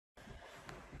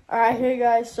Alright, hey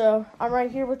guys, so I'm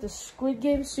right here with the Squid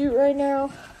Game suit right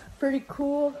now. Pretty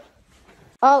cool.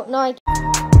 Oh, no, I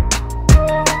can't.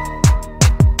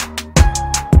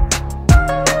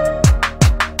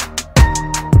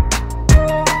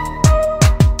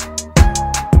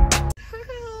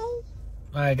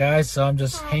 Alright guys, so I'm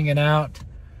just hanging out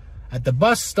at the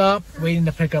bus stop waiting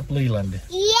to pick up Leland.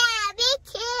 Yeah, me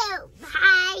too.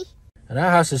 Hi. And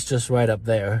our house is just right up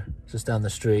there, just down the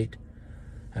street.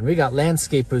 And we got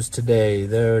landscapers today.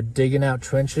 They're digging out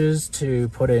trenches to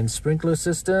put in sprinkler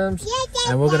systems.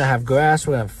 And we're going to have grass.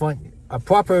 We're going to have a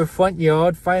proper front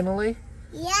yard finally.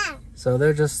 Yeah. So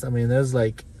they're just, I mean, there's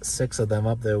like 6 of them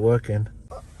up there working.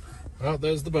 Oh,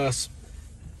 there's the bus.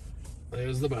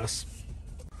 There's the bus.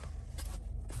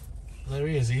 There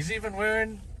he is. He's even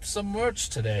wearing some merch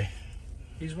today.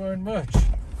 He's wearing merch.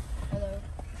 Hello.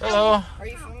 Hello. Are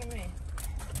you filming me?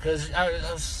 Because I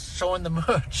was showing the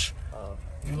merch. Oh.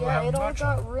 You Yeah, it all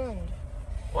got ruined.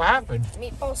 What happened?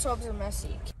 Meatball subs are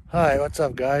messy. Hi, what's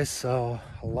up guys? So,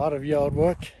 a lot of yard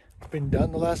work been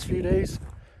done the last few days.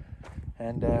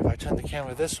 And if I turn the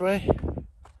camera this way,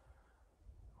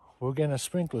 we're getting a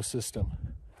sprinkler system.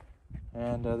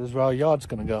 And this is where our yard's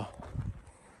gonna go.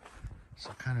 So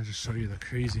I'll kind of just show you the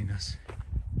craziness.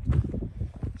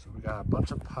 So we got a bunch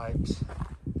of pipes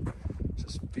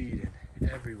just feeding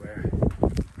everywhere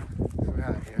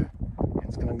throughout here.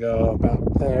 It's gonna go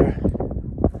about there.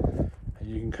 And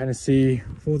you can kind of see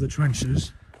for the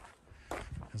trenches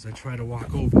as I try to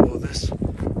walk over all this.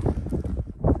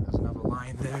 There's another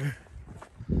line there.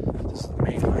 This is the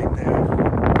main line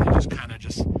there. They just kind of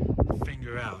just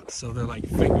finger out. So they're like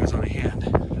fingers on a hand.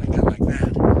 Like that, like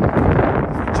that.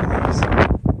 For each of these.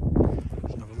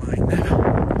 There's another line there.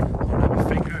 Another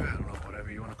finger. I don't know,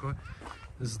 whatever you want to call it.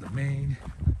 This is the main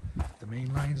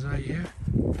lines right here.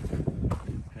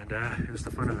 And here's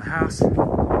the front of the house.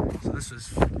 So this is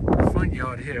the front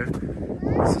yard here.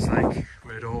 This is like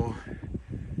where it all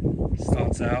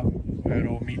starts out, where it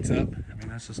all meets up. I mean,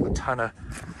 that's just a ton of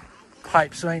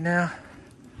pipes right now.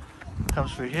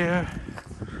 Comes through here,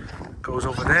 goes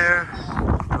over there,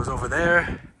 goes over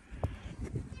there,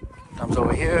 comes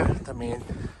over here. I mean,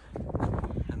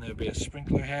 and there'll be a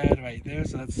sprinkler head right there.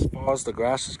 So that's as far as the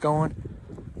grass is going.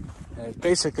 And it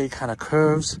basically kind of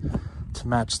curves to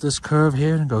match this curve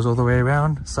here and goes all the way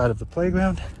around the side of the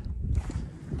playground.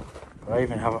 I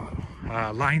even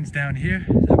have lines down here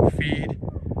that will feed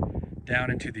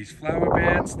down into these flower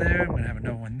beds there. I'm gonna have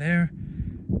another one there.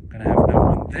 I'm gonna have another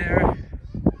one there,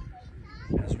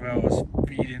 as well as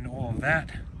feeding all of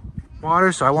that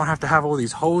water, so I won't have to have all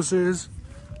these hoses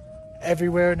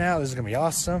everywhere now. This is gonna be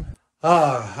awesome.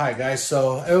 Hi guys.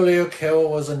 So earlier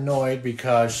Carol was annoyed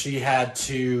because she had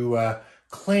to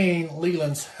clean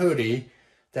Leland's hoodie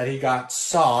that he got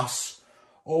sauce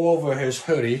all over his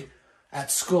hoodie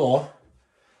at school.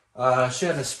 She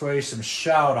had to spray some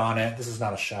shout on it. This is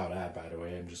not a shout ad, by the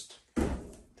way. I'm just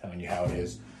telling you how it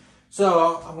is.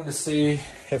 So I'm gonna see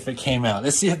if it came out.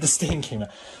 Let's see if the stain came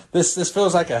out. This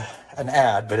feels like an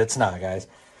ad, but it's not, guys.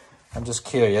 I'm just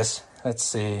curious. Let's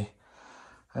see.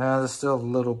 There's still a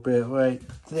little bit right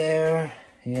there.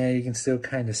 Yeah, you can still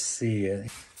kind of see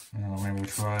it. Maybe we'll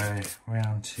try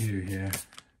round 2 here.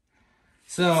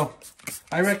 So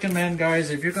I recommend, guys,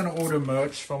 if you're gonna order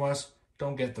merch from us,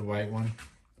 don't get the white one.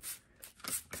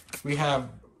 We have a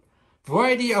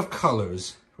variety of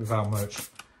colors with our merch.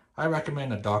 I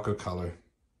recommend a darker color.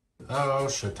 Oh,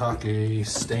 shiitake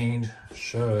stained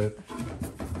shirt.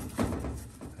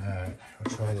 Alright,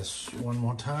 we'll try this one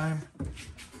more time.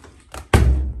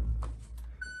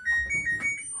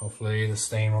 Hopefully the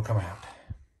stain will come out.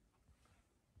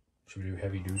 Should we do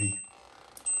heavy duty?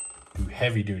 Do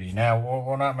heavy duty. Now,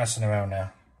 we're not messing around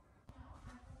now.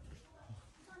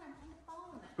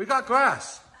 We got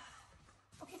grass.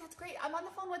 Okay, that's great. I'm on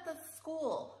the phone with the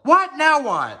school. What? Now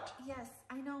what? Yes,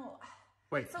 I know.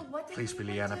 Wait. So what did Please be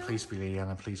Leanna. Please be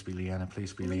Leanna. Please be Leanna.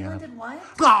 Please be Leanna Leanna. did what?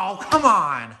 Oh, come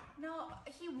on. No,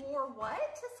 he wore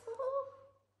what to school?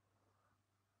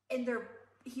 And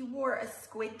he wore a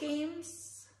Squid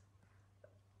Games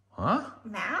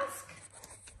mask?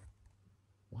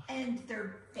 What? And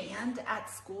they're banned at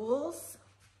schools?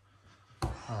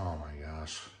 Oh my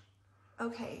gosh.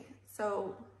 Okay,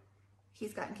 so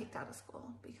he's gotten kicked out of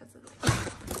school because of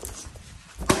this.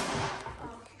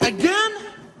 Again?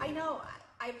 I know.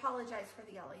 I apologize for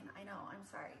the yelling. I know. I'm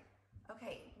sorry.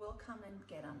 Okay, we'll come and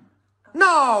get him. Okay.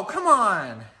 No, come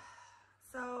on.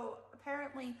 So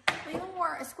apparently, Leland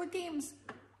wore a Squid Games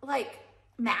like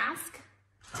mask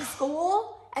to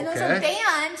school, and those are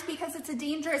banned because it's a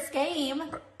dangerous game.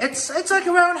 It's like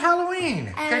around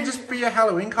Halloween. Can it just be a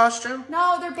Halloween costume?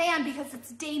 No, they're banned because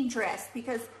it's dangerous.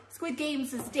 Because Squid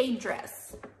Games is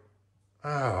dangerous.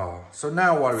 Oh, so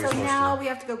now what are we supposed to do? So now we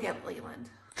have to go get Leland.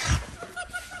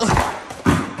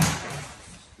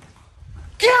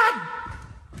 God!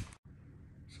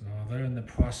 So they're in the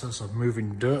process of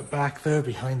moving dirt back there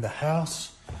behind the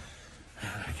house.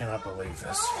 I cannot believe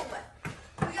this. Oh,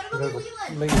 we gotta go get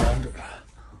Leland. Leland.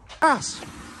 Grass.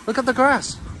 Look at the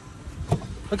grass.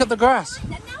 Look at the grass.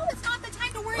 Now it's not the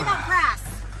time to worry about grass.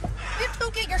 We have to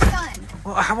go get your son.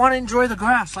 Well, I want to enjoy the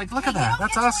grass. Like, look at that.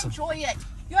 That's awesome. You don't get to enjoy it.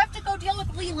 You have to go deal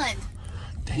with Leland.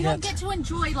 You don't get to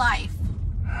enjoy life.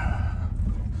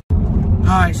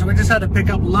 Alright, so we just had to pick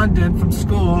up London from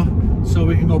school so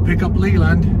we can go pick up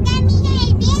Leland.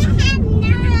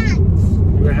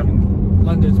 We were having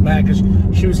London's back because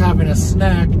she was having a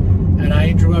snack and I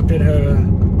interrupted her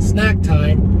snack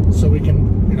time so we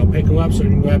can, you know, pick her up so we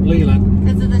can grab Leland.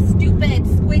 Because of the stupid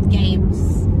Squid Games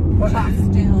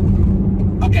costume.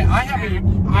 Okay,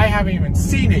 I haven't even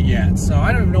seen it yet, so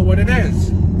I don't even know what it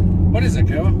is. What is it,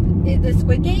 girl? The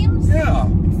Squid Games? Yeah.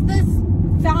 It's this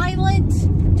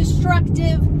violent,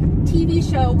 destructive TV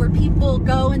show where people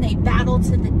go and they battle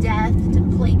to the death to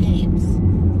play games.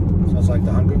 So it's like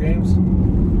the Hunger Games?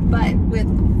 But with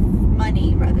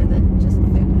money rather than just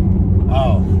food.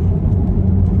 Oh.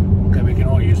 Okay, we can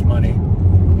all use money.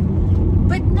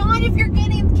 But not if you're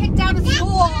getting kicked out of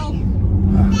school.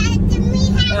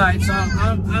 Alright, so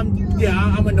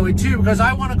I'm annoyed too because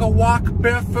I want to go walk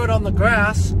barefoot on the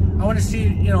grass. I want to see,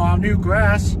 you know, our new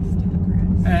grass.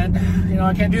 And, you know,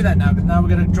 I can't do that now because now we're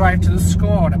going to drive to the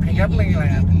school to pick up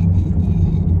Leland.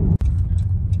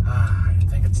 I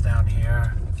think it's down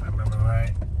here, if I remember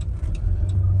right.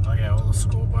 Oh yeah, all the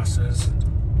school buses.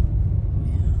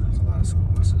 There's a lot of school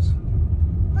buses.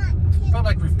 Felt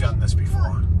like we've done this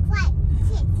before.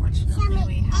 Fortunately,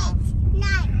 we have.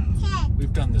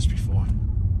 We've done this before.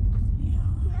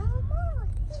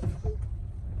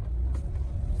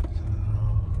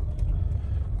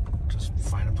 Just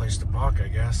find a place to park, I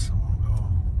guess, and we'll go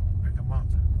pick them up.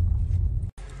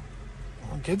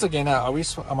 Well, kids again,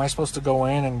 am I supposed to go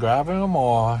in and grab them,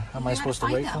 or am I supposed to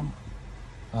wait for them?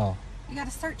 Oh. You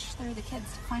gotta search through the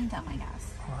kids to find them, I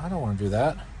guess. Well, I don't want to do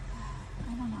that.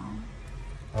 I don't know.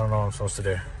 I don't know what I'm supposed to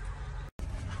do.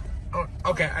 Oh,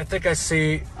 okay, I think I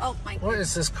see. Oh my God. What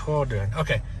is this car doing?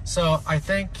 Okay, so I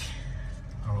think,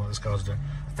 I don't know what this car's doing.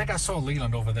 I think I saw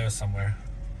Leland over there somewhere.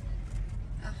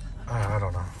 I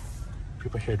don't know.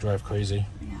 People here drive crazy.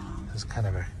 Yeah. It's kind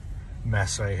of a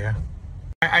mess right here.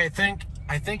 I think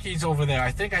he's over there.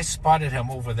 I think I spotted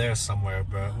him over there somewhere,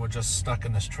 but we're just stuck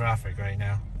in this traffic right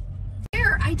now.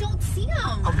 Where? I don't see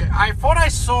him. Okay, I thought I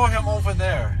saw him over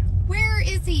there. Where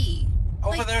is he?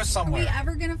 Over there somewhere. Are we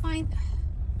ever gonna find?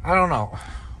 I don't know.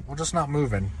 We're just not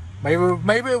moving.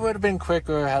 Maybe it would have been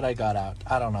quicker had I got out.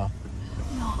 I don't know.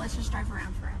 No, let's just drive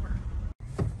around forever.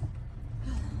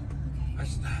 Okay.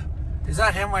 Is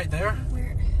that him right there?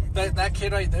 Where? That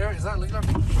kid right there? Is that Leland?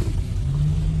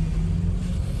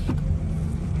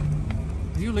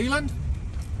 Are you Leland?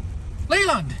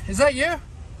 Leland! Is that you?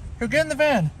 Who get in the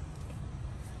van?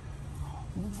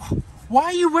 Why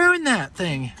are you wearing that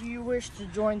thing? Do you wish to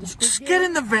join the Squid Just Game? get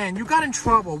in the van. You got in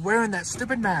trouble wearing that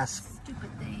stupid mask. Stupid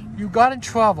thing. You got in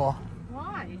trouble.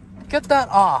 Why? Get that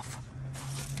off.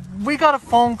 We got a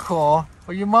phone call,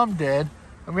 or your mom did,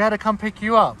 and we had to come pick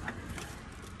you up.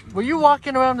 Were you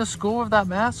walking around the school with that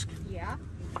mask? Yeah.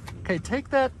 Okay, take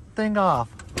that thing off.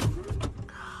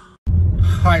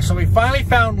 Alright, so we finally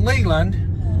found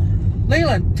Leland.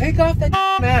 Leland, take off that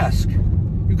mask.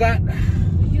 You got...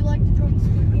 Would you like to join the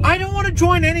Squid Game? I don't want to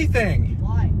join anything.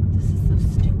 Why? This is so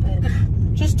stupid.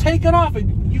 Just take it off.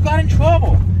 You got in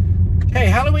trouble. Hey,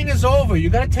 Halloween is over. You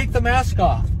got to take the mask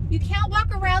off. You can't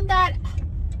walk around that.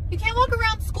 You can't walk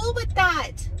around school with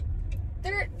that.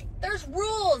 There's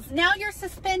rules. Now you're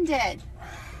suspended.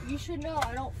 You should know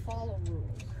I don't follow rules.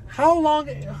 How long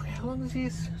is he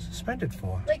suspended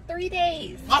for? Like 3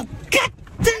 days. Oh, God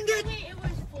dang it! Wait, it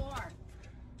was 4.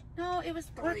 No, it was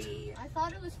 3. I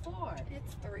thought it was 4.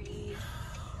 It's 3.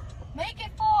 Make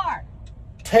it 4.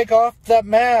 Take off that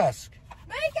mask.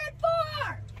 Make it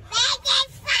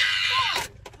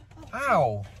 4.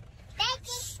 Ow.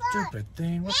 Stupid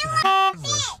thing. What the heck is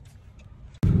this?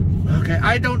 Okay,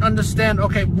 I don't understand.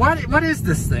 Okay, what is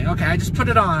this thing? Okay, I just put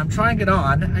it on. I'm trying it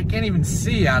on. I can't even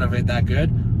see out of it that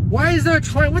good. Why is there a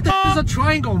triangle? What the hell does a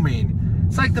triangle mean?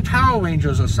 It's like the Power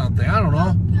Rangers or something. I don't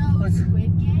know. No,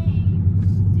 Squid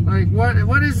Game. Like,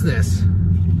 what is this?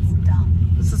 It's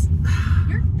dumb. This is...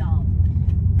 You're dumb.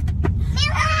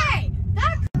 Hey!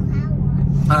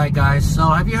 Alright guys, so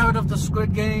have you heard of the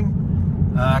Squid Game?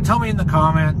 Tell me in the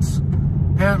comments.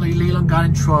 Apparently Leland got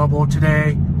in trouble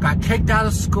today, got kicked out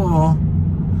of school,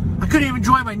 I couldn't even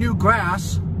enjoy my new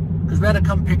grass because we had to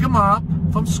come pick him up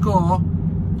from school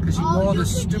because he wore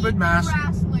this stupid mask.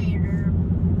 Grass later.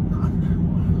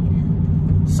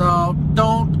 So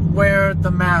don't wear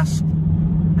the mask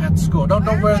at school. Don't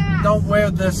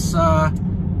wear this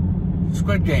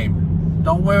Squid Game.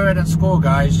 Don't wear it at school,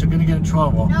 guys. You're gonna get in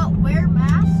trouble. No, wear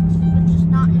masks, but just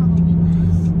not Halloween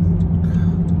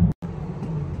masks.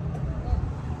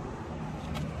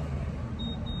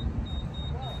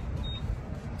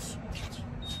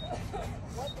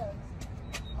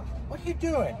 What are you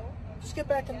doing? Just get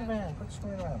back in the van. Quit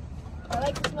screwing around. I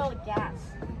like the smell of gas.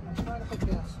 I'm trying to put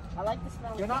gas. I like the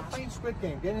smell of You're gas. not playing Squid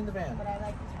Game. Get in the van. But I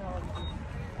like the smell of gas.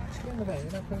 Just get in the van.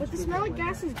 You're not playing But the Squid smell Game of right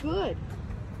gas is good. now.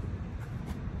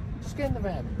 Just get in the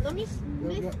van. Let me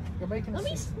sniff. You're making a Let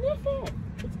me scene. sniff it.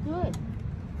 It's good.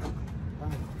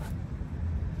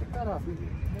 Take that off. You're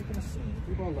making a scene.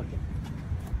 People are looking.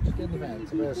 Just get in the van.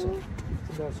 It's embarrassing. It's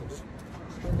embarrassing. Just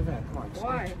get in the van. Come on. Just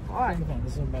Why? Get Why? in the van.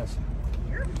 This is embarrassing.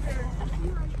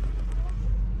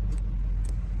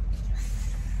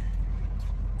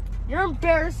 You're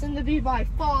embarrassing to be my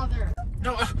father.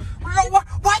 No,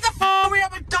 why the f are we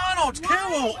at McDonald's?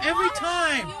 Carol, every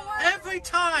time. Every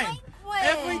time.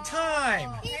 Every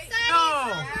time.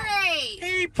 No.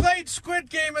 He played Squid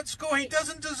Game at school. He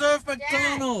doesn't deserve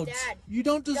McDonald's. Dad, You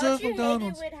don't deserve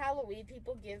McDonald's. Hate it when Halloween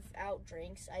people give out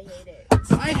drinks? I hate it.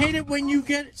 I hate it when you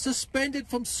get suspended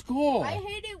from school. I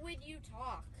hate it when you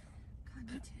talk.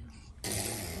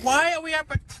 Why are we at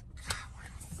McDonald's?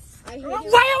 I hate it.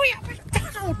 Why are we at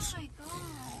McDonald's? I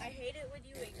hate it when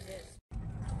you exist.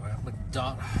 We're at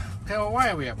McDonald's. Carol, why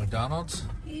are we at McDonald's?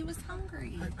 He was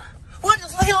hungry. What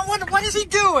is Leon? What is he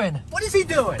doing? What is he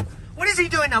doing? What is he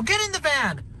doing now? Get in the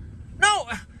van. No.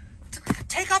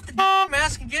 Take off the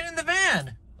mask and get in the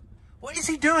van. What is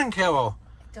he doing, Carol?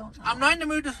 I don't know. I'm not in the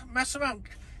mood to mess around.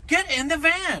 Get in the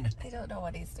van. I don't know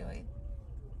what he's doing.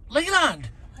 Leland,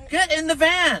 get in the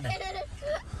van.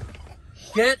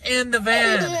 Get in the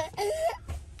van.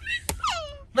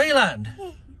 Leland.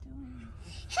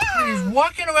 He's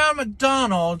walking around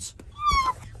McDonald's.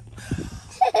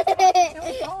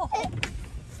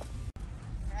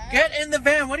 Get in the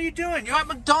van. What are you doing? You're at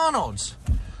McDonald's.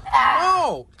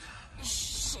 No.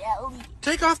 Shelly.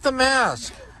 Take off the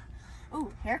mask.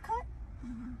 Ooh, haircut?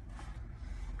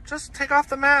 Just take off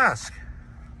the mask.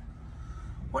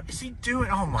 What is he doing?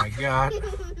 Oh my God.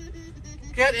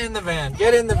 Get in the van.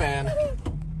 Get in the van.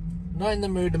 Not in the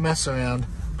mood to mess around.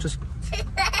 Just.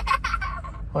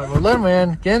 All right, well, let him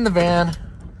in. Get in the van. Can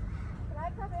I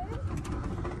come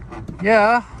in?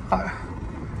 Yeah.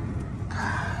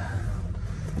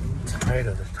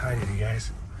 Tired of you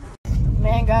guys.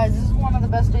 Man, guys, this is one of the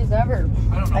best days ever.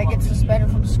 I get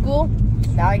suspended from school.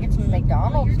 Now I get to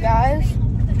McDonald's, guys.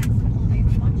 I'm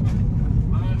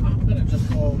gonna just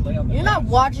go lay on the You're not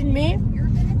watching me.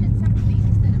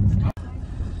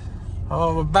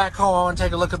 Oh, we're back home. I want to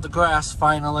take a look at the grass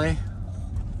finally.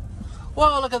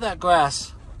 Whoa, look at that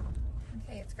grass.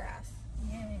 Okay, it's grass.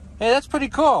 Hey, that's pretty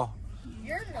cool.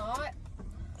 You're not.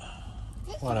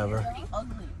 Whatever. Pretty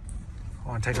ugly. I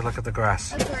want to take a look at the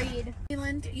grass. Agreed.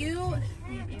 Leland, you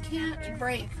can't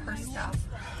break her stuff.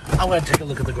 I'm going to take a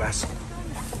look at the grass.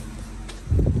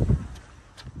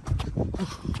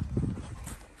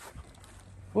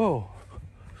 Whoa.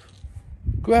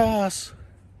 Grass.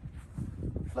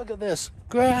 Look at this.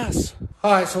 Grass.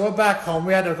 Alright, so we're back home.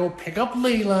 We had to go pick up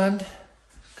Leland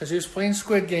because he was playing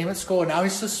Squid Game at school. Now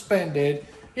he's suspended.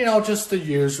 You know, just the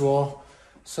usual.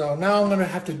 So now I'm going to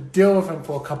have to deal with him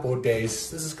for a couple of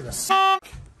days. This is going to suck.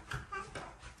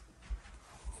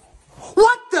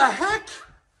 What the heck?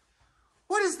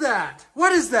 What is that?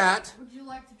 What is that? Would you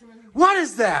like to join the game? What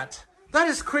is that? That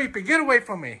is creepy. Get away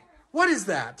from me. What is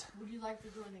that? Would you like to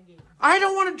join the game? I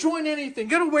don't want to join anything.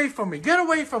 Get away from me. Get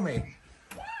away from me.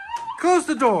 Close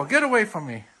the door. Get away from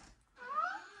me.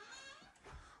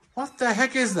 What the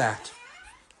heck is that?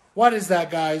 What is that,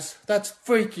 guys? That's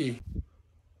freaky.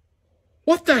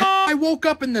 What the heck? I woke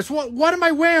up in this. What am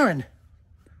I wearing?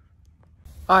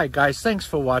 Alright, guys. Thanks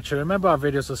for watching. Remember our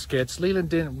videos are skits. Leland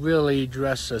didn't really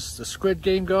dress as the Squid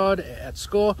Game god at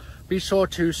school. Be sure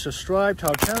to subscribe to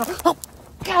our channel. Oh,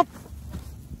 God.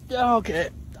 Okay.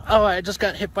 Alright, I just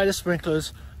got hit by the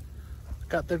sprinklers.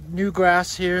 Got the new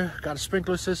grass here. Got a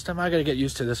sprinkler system. I gotta get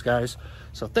used to this, guys.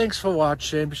 So thanks for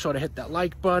watching. Be sure to hit that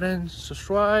like button,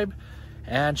 subscribe,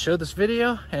 and share this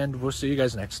video. And we'll see you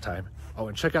guys next time. Oh,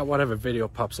 and check out whatever video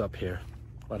pops up here.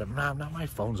 Whatever. Nah, my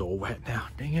phone's all wet now.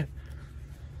 Dang it.